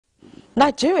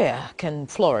Nigeria can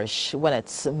flourish when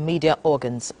its media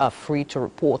organs are free to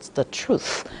report the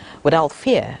truth without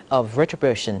fear of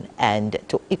retribution and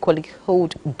to equally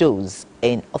hold those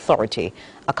in authority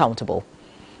accountable.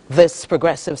 This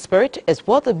progressive spirit is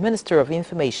what the Minister of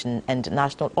Information and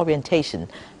National Orientation,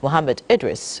 Mohammed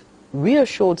Idris,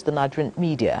 reassured the Nigerian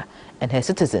media and her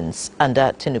citizens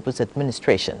under Tinubu's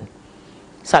administration.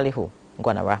 Salihu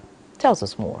Gwanara tells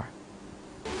us more.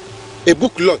 A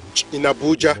book launch in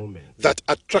Abuja that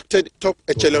attracted top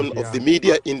echelon of the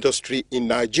media industry in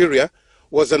Nigeria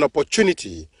was an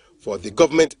opportunity for the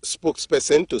government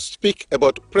spokesperson to speak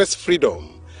about press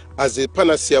freedom as a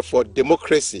panacea for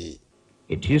democracy.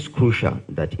 It is crucial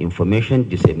that information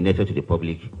disseminated to the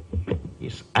public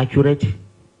is accurate,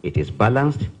 it is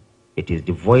balanced, it is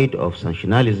devoid of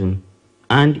sensationalism,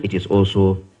 and it is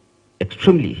also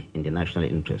extremely in the national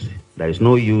interest. There is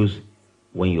no use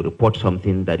when you report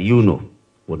something that you know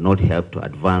will not help to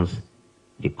advance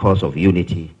the cause of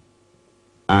unity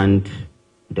and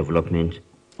development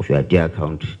of your dear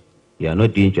country. You are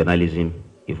not doing journalism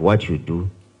if what you do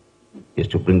is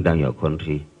to bring down your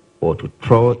country or to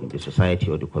throw the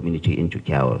society or the community into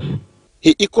chaos.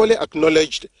 He equally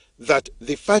acknowledged that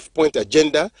the 5-point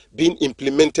agenda being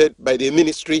implemented by the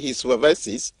ministry he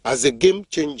supervises as a game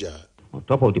changer. On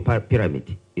top of the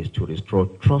pyramid is to restore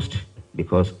trust,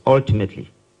 because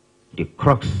ultimately the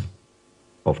crux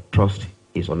of trust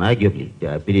is unarguably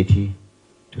the ability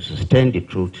to sustain the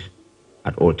truth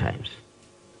at all times.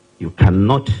 You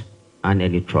cannot earn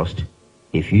any trust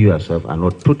if you yourself are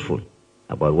not truthful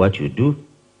about what you do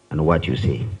and what you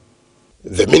say.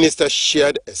 The minister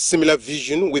shared a similar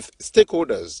vision with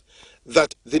stakeholders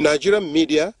that the Nigerian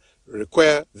media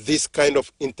require this kind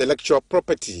of intellectual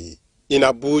property. In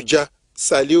Abuja,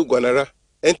 Salihu Gwanara,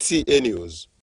 NTA News.